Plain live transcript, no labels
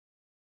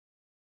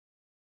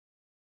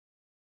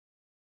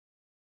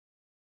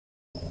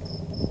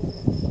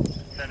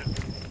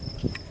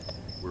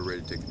We're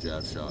ready to take a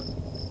jab shot.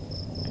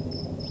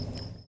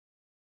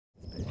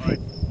 Alright,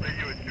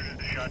 radio as soon as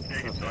the shot's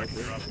taken, so I can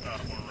drop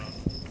more rounds.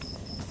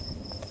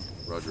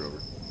 Roger,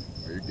 over.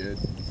 Are you good?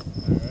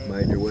 Alright. Am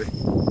I in your way?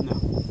 No.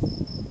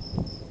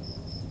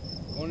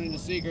 Going into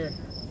seeker.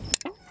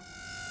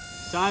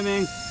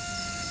 Timing.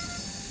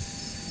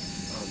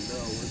 Oh no,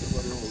 where'd the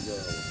rudder hole go?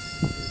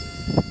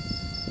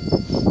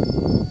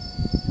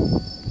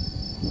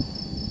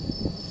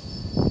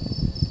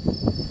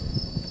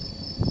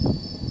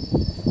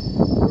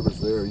 Whoever's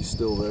there, he's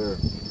still there.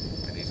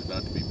 And he's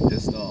about to be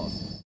pissed off.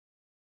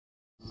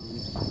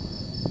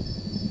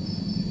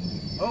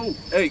 Oh,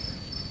 hey!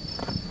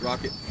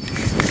 Rocket.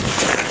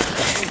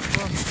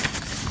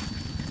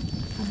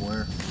 From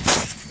where?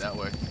 That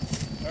way.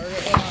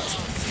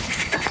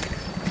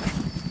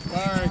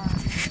 Sorry. Alright.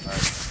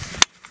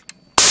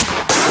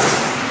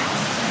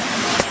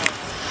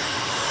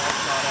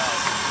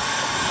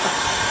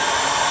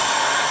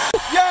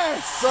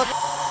 Yes! Suck.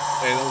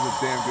 Hey, that was a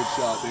damn good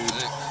shot, dude.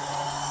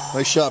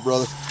 Nice shot,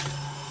 brother.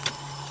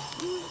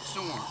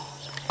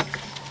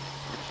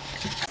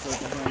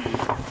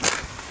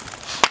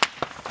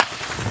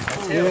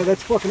 Yeah,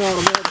 that's fucking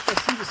automatic. I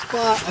see the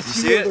spot. I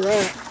see where they're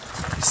at.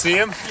 You see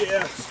him?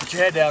 Yeah. Put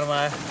your head down,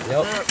 man.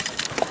 Yep.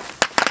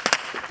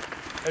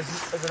 There's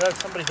another,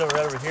 somebody's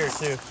right over here,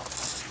 too.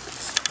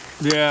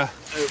 Yeah.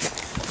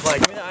 Like,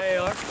 give me the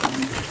IAR.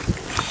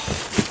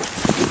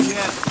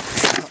 Yeah.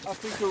 I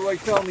think they're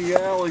right down the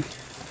alley.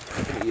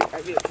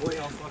 I get way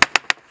off.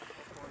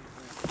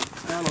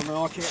 I don't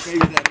know. I can't. Maybe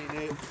that ain't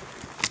it.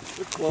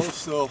 They're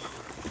close, though.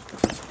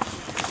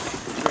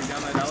 Right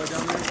down that alley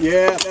down there?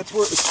 Yeah, that's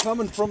where it's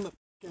coming from. The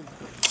There's a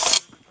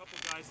couple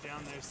guys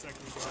down there,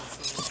 second squad.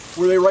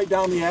 So. were they right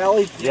down the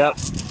alley? Yep.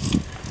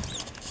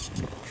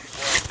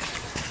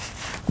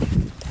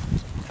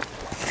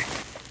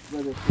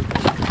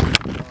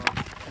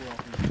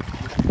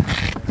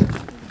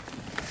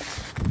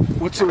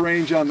 What's the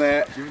range on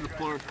that? Give me the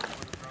plurf.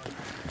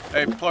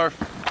 Hey, plurf.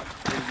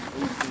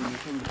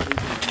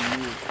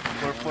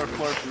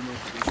 Plurf.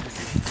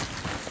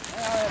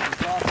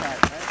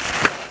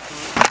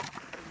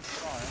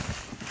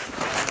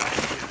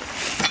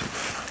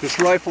 This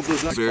rifle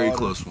does not. Very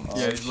close one.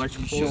 Yeah, he's like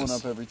showing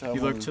up every time.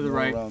 You look to the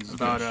right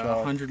about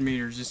 100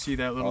 meters. You see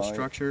that little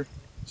structure?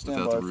 Stand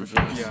Without by the roof.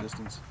 for Yeah.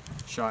 distance.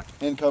 Shot.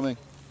 Incoming.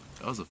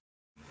 That was a.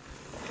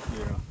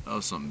 Yeah. That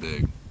was something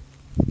big.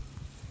 I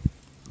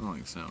don't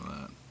like the sound of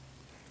that.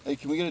 Hey,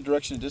 can we get a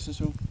direction and distance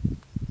to him?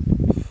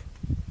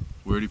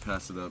 We already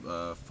passed it up.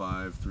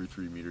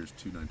 533 meters,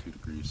 292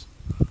 degrees.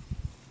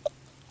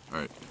 All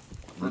right.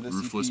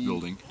 Roofless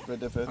building. Red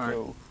Def Echo. All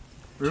right.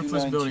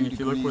 Roofless building. If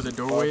you look where the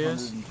doorway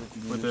is,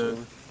 with the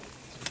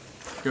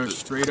go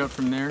straight up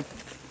from there,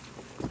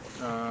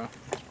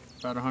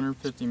 about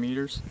 150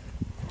 meters.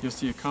 You'll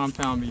see a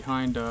compound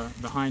behind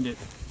it,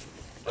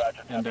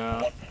 and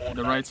the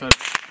right side.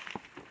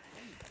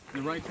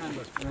 The right side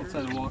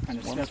of the wall kind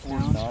of steps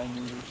down.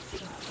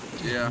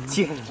 Yeah.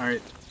 All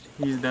right,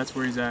 that's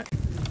where he's at.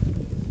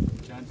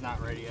 John's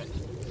not ready yet.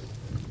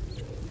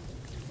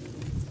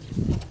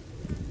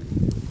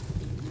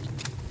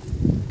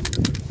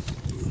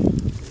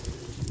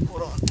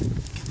 Hold on.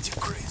 Get too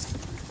crazy.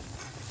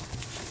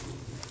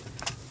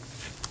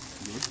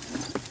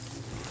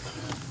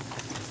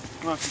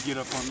 We'll have to get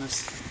up on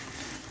this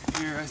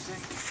here, I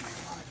think.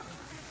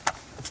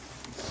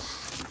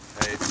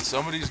 Hey,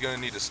 somebody's gonna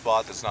need a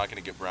spot that's not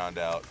gonna get browned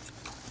out.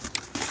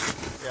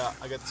 Yeah,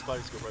 I got the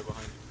spotty scope right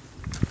behind you.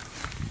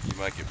 You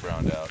might get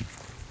browned out.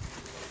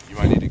 You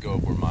might need to go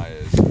up where Maya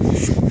is.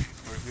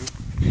 Where who?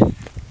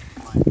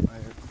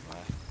 Right here.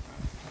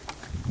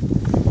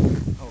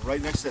 Oh,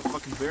 right next to that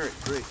fucking barrack.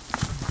 Great.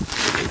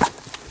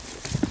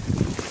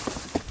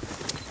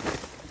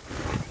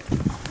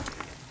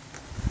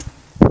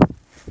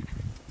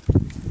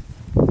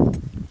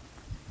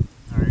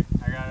 Alright,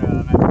 I got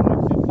I'm at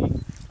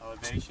 550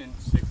 elevation,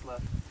 6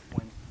 left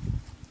wind.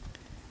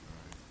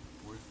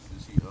 Alright,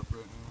 is he up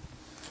right now?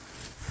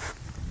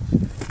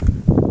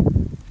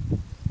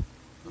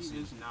 He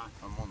is not.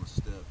 I'm on the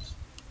steps.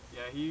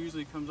 Yeah, he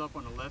usually comes up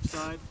on the left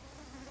side,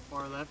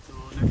 far left, a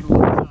little next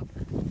one up.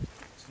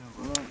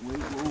 Hold on. Wait.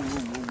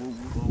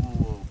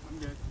 Whoa. I'm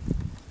good.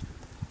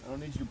 I don't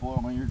need you to blow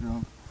out my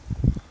eardrum.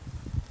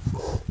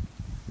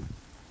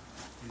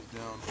 He's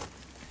down.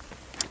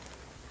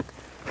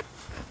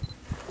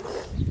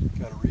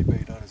 Got a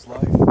rebate on his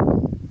life. Dude,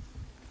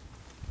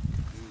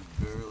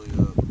 barely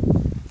up.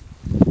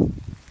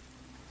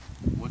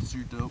 What's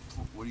your dope?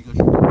 What do you got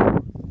your dope for?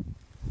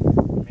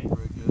 Me?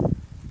 Very good.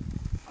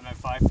 I'm at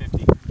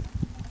 550.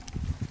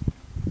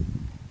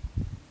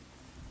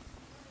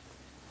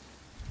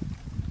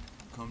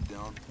 Come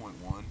down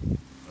 0.1.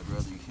 I'd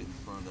rather you hit in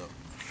front of.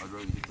 I'd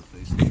rather you hit the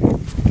face.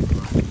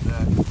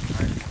 Back.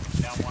 Alright,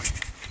 down one.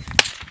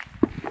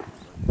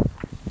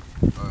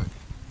 Alright.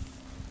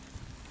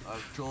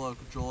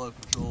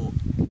 Control.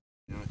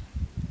 Damn it.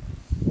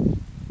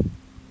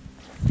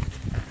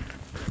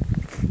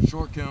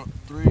 Short count.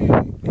 3, 2.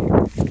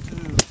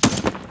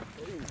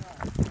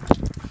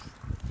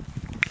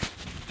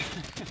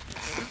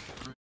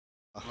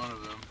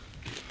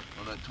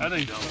 I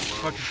think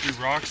fucking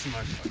threw rocks in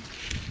my foot.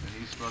 And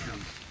he's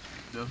fucking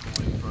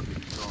definitely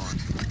fucking gone.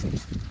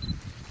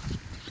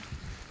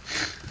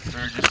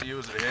 Where did you see it?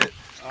 Was it a hit?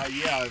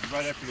 Yeah,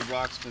 right after the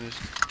rocks finished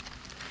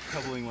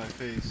coupling my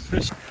face.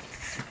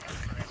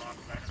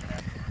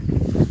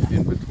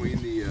 In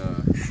between the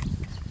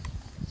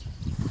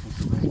what's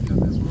the range on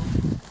that rope?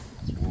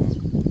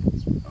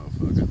 Oh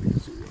fuck, I think I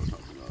see what you're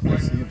talking about. I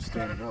see him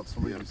standing up.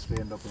 Somebody would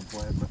stand up in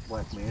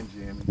black man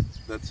jamming.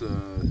 That's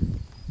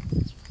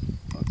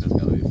fuck, that's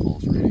gotta be a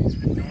false reading. I'm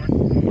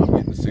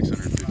hitting the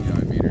 650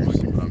 meters. I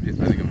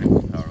think I'm hitting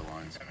the power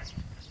lines.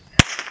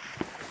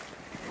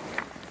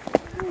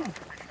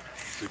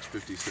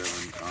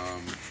 657.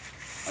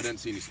 I didn't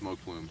see any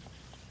smoke plume.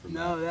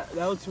 No, that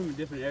was from a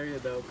different area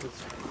though,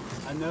 because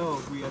I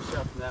know we got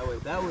shot from that way.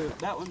 That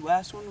one,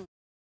 last one.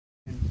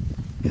 God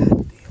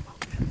damn!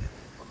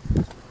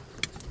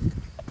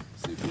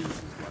 See if this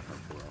is black on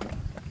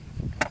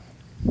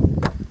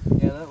 4.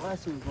 Yeah, that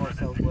last one was more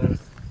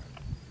southwest.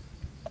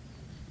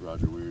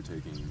 Roger, we were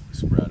taking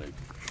sporadic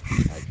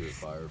accurate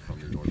fire from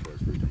the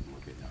northwest region.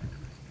 Okay, now.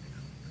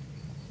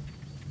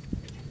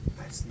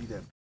 I see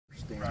that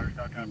standing.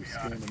 He was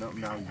standing up,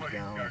 now he's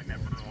down.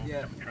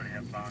 Yeah.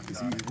 Because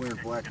he was wearing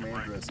black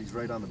man dress. He's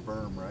right on the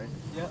berm, right?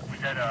 Yep.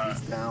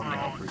 He's down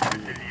now for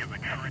sure.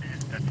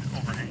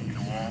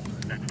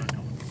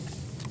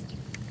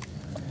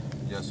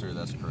 Yes, sir,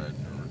 that's correct.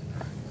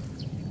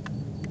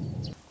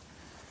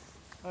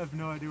 I have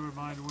no idea where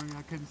mine went.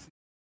 I couldn't see.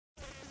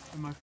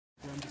 And my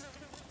gun just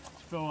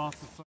fell off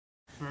the fucking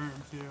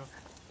berm too.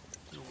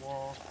 To the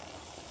wall.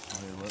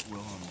 Okay, let Will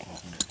on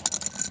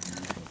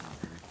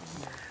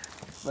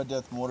Red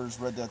Death Mortars,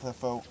 Red Death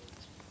FO.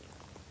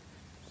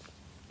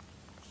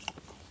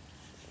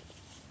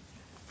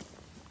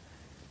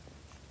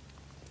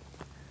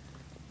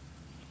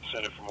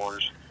 Send it from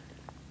orders.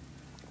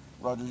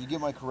 Roger, you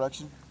get my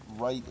correction?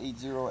 Right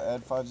 80,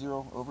 add 50,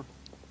 over.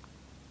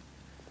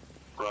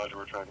 Roger,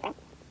 we're trying to. Do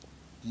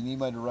you need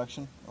my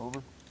direction?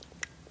 Over.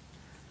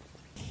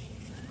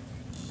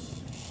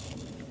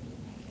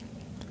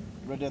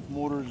 Red Death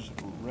Mortars,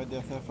 Red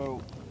Death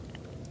FO.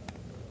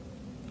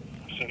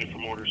 Send it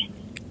from orders.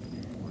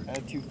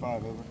 Add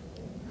 25, over.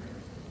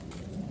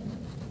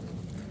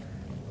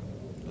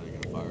 Now you're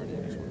gonna fire it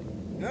in this one.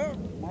 Yeah,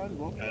 might as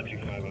well. Add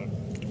 25 up.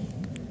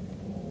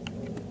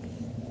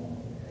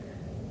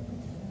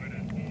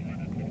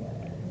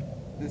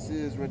 This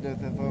is Red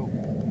Death FO.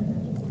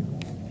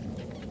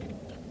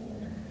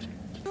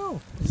 Oh,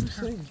 what's this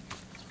thing?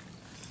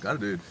 Got it,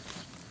 dude.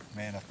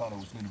 Man, I thought it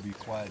was going to be a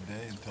quiet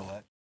day until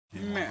that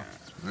came Man.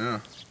 over. Yeah.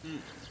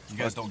 You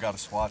guys don't got a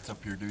SWATs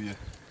up here, do you?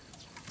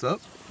 What's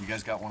up? You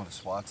guys got one of the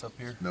SWATs up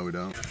here? No, we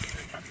don't.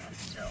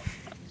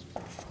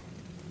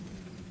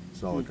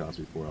 Solid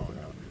copy, 4 Alpha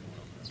out.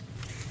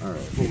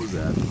 Alright, what was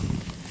that?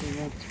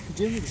 Could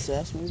you give me the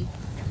sass maybe?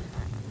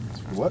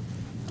 What?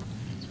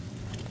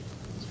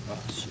 Oh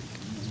shit.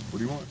 What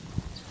do you want?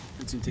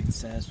 Let's take the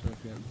sass real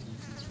quick.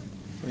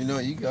 You know,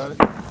 you got it.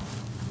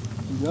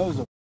 That was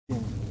a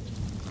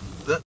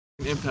That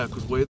impact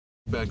was way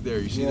back there.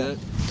 You see that?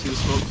 See the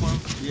smoke plume?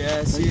 yeah,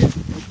 I see it.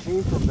 It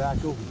came from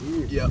back over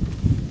here. Yep.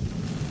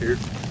 Here.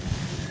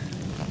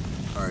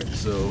 Alright,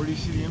 so Where do you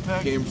see the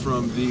impact? came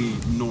from the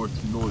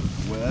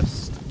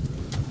northwest.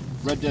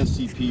 Red Death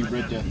CP,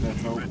 Red Death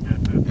FO.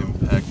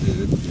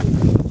 Impacted.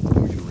 Let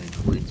me get a range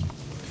for you.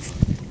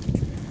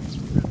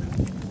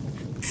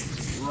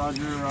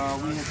 Roger,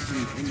 we had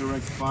some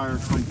indirect fire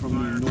come from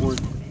the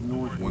northwest.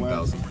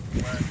 1,000.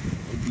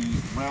 It'd be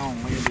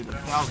round landed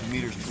 1,000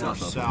 meters to our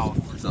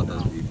south. South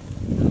of the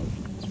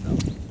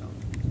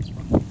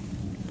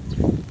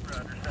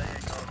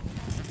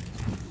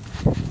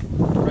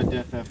Red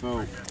Death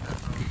FO.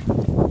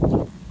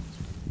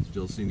 Did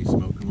y'all see any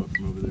smoke come up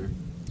from over there?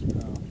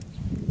 No.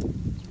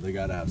 They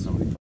gotta have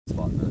somebody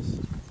spotting this.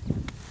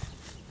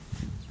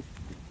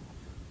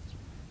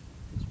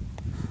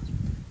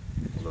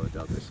 Although I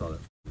doubt they saw that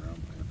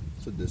around plan.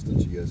 What's the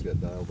distance you guys got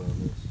dialed on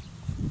this?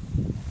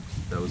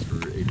 That was for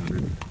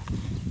 800.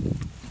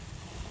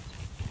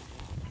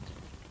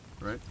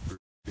 Right?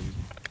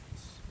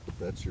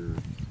 That's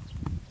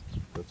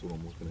what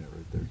I'm looking at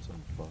right there. It's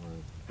on 5.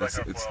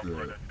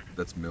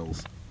 That's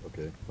Mills.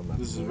 Okay.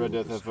 This is Red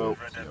Death FO.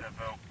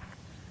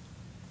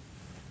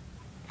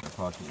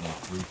 Approximately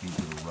 3 feet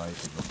to the right of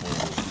the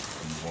hole,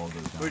 and the wall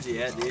goes down. Where's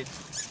he at, dude?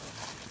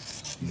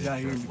 He's out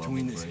here in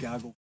between this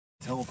goggle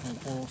telephone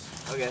poles.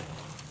 Okay.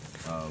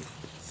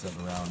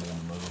 Sitting around in the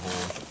motor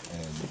hole,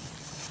 and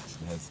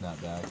the head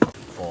snap back,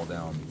 fall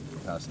down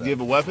past that. Do you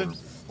have a weapon?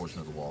 Portion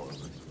of the wall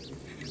over.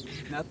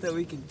 Not that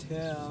we can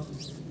tell.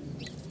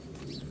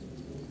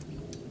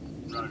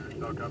 Roger,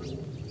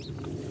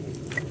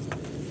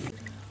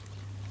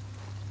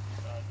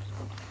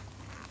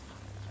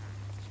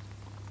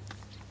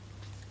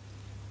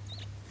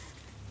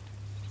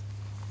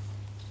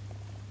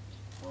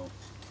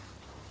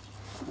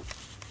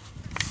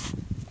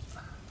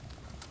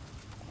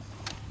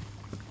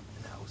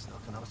 still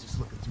coming. I was just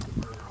looking through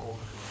the murder hole.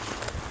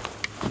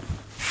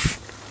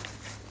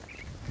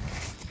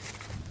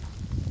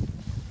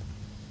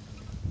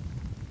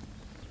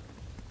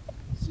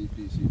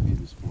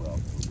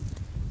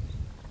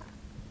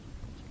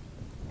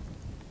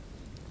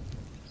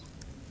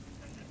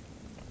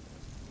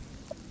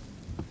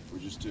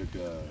 just took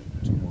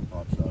 2 more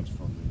pop shots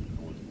from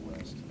the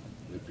northwest.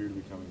 They appear to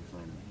be coming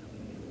from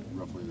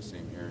roughly the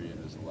same area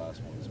as the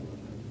last ones, but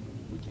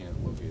we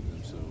can't locate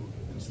them. So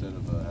instead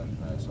of having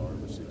ISR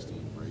of a 16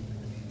 break,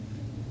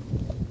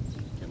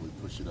 can we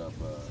push it up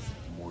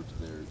more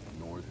to their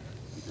north,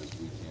 because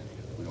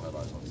we don't have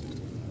eyes on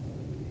city.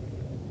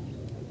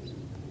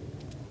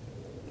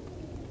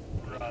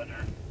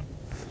 Roger.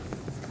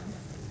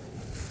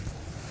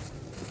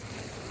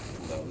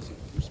 That was a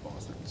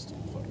response that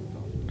instilled fucking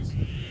confidence.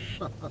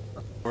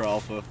 We're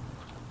Alpha.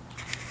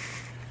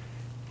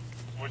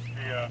 What's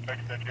the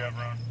effects that you have,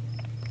 Ron?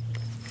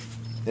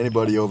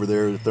 Anybody over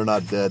there, if they're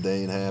not dead,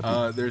 they ain't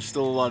happy. There's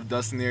still a lot of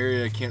dust in the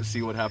area. I can't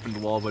see what happened to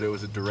the wall, but it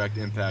was a direct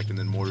impact, and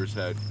then mortars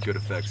had good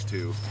effects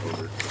too.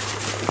 Over.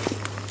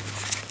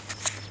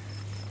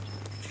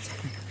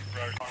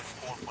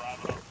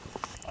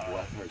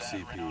 Blackheart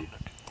CP.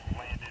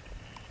 Landed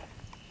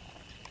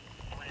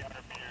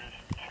 300 meters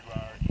to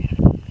our east.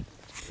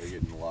 They're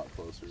getting a lot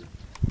closer.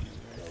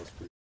 That was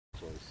pretty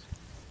close.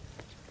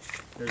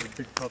 There's a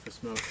big puff of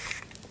smoke.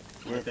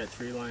 Like that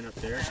tree line up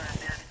there.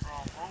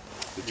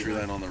 The tree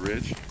line on the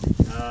ridge?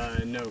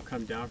 No,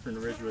 come down from the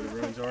ridge where the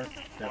ruins are.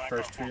 That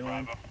first tree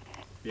line.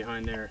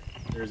 Behind there,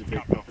 there's a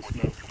big puff of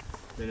smoke.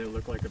 Then it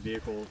looked like a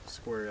vehicle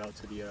squared out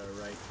to the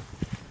right.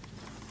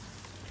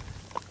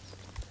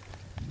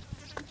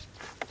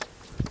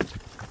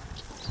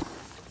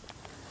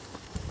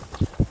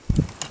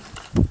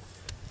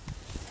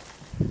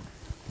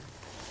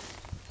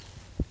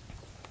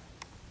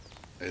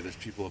 Hey, there's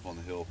people up on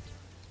the hill.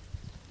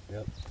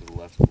 Yep. To the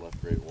left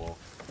great wall.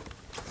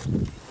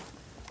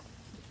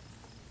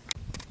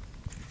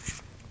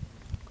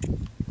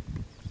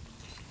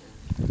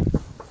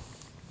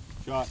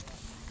 Shot.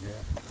 Yeah.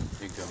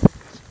 Incoming.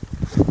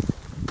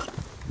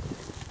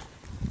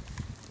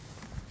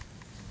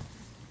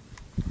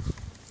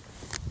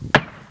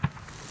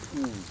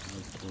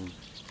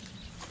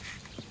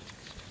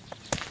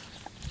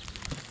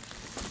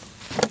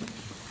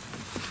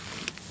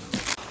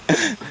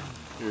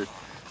 Here.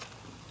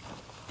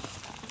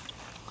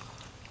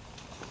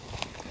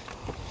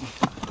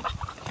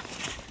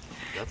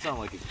 That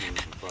sounded like it came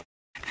from fucking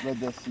Red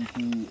Death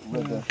CP,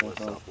 Red Death west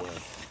FO.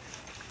 southwest.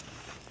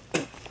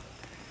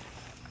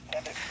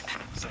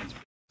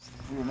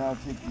 We are now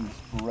taking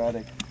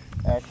sporadic,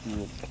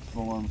 accurate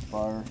small arms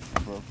fire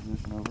for our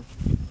position over.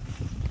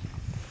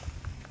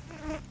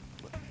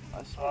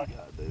 I swear to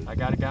God, dude. I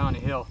got a guy on the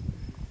hill.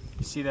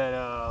 You see that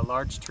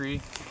large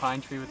tree,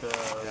 pine tree with the...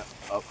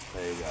 Yeah. Up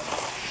there you go.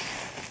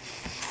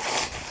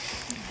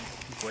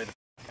 He's way the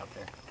f out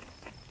there.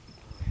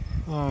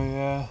 Oh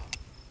yeah.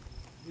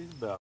 He's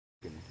about,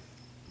 I'd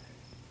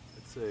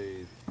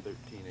say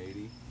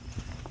 1380.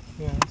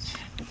 Yeah.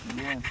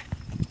 Yeah.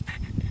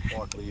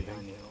 Walk leaving.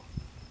 Behind the hill.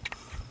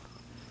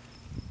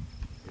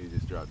 He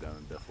just dropped down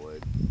and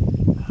deflated.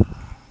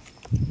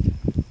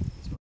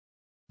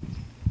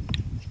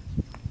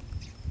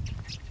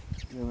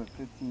 We have at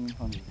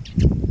 1500.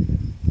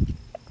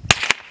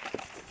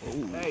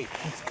 Hey,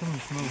 It's coming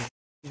from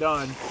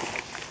done.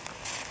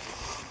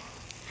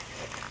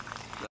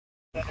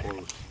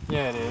 Close.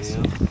 Yeah, it is.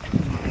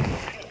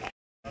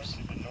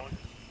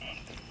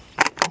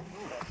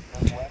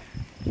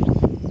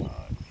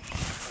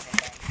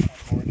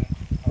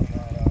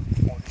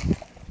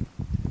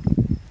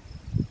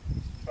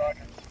 Alright.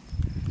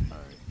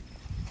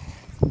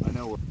 I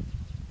know what.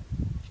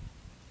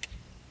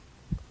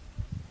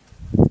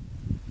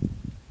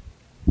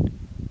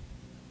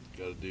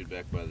 Got a dude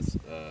back by this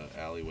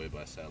alleyway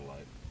by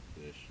satellite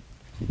dish.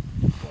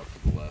 Walk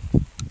to the left.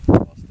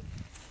 Lost him.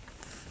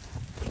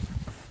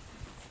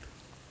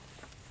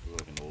 Look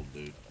like an old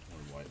dude.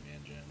 One of white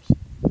man jams.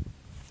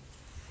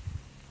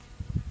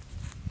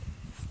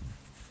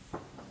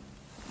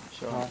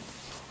 shot.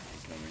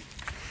 Incoming.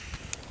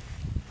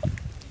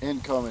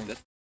 Incoming.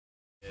 That's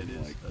Yeah, it is.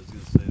 Like- I was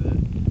gonna say that.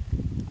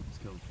 It's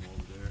coming from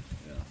over there.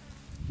 Yeah.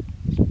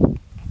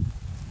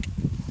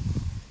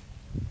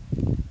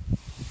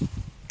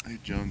 Hey,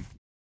 Jung.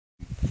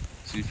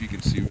 See if you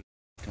can see where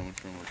it's coming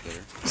from up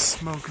there.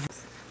 Smoking.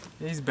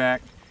 He's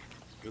back.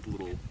 Got a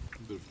little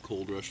bit of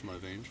cold rush in my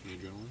veins from the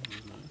adrenaline. That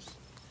was nice.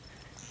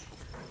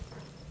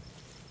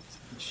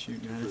 He's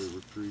shooting at Very us.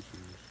 reprieve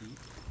from the heat.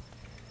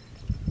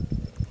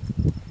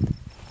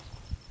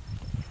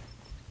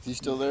 Is he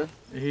still there?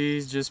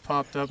 He's just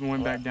popped up and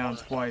went back down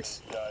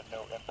twice.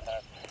 No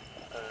impact.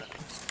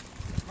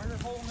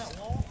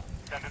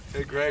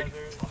 Hey Greg,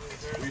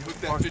 we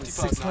hooked that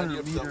 5590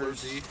 up to that low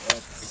Z and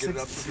get it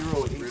up to the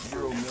 6080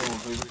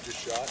 mils. we just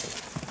shot.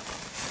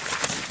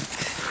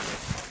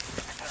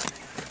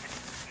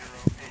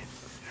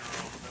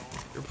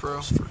 Your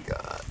pros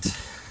forgot.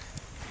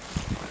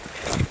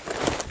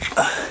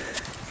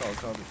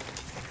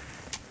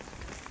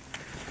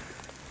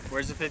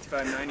 Where's the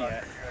 5590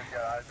 at?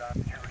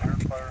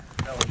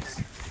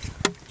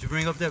 Did you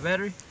bring up that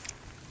battery?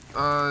 It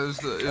was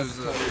It's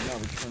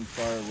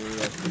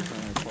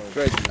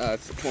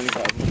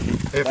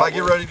 25. If I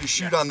get ready to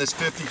shoot on this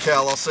 50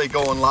 cal, I'll say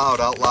going loud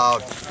out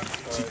loud.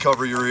 So you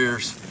cover your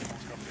ears.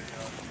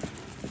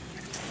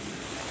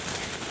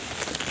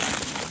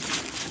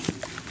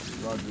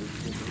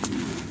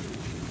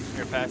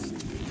 fast.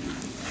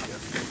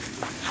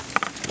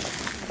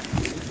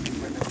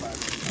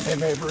 Hey,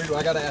 man, Burrito,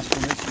 I gotta ask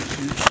permission to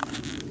shoot.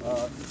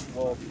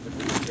 Well, if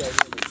we get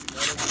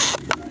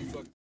the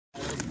idea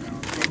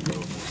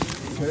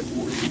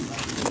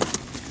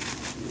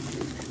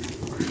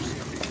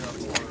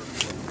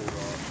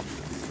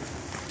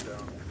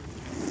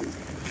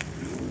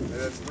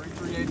That's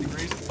 338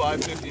 degrees at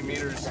 550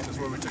 meters is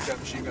where we took that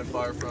machine gun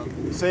fire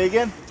from. Say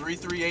again?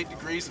 338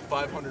 degrees at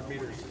 500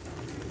 meters.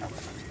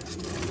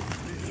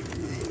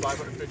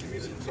 550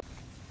 meters.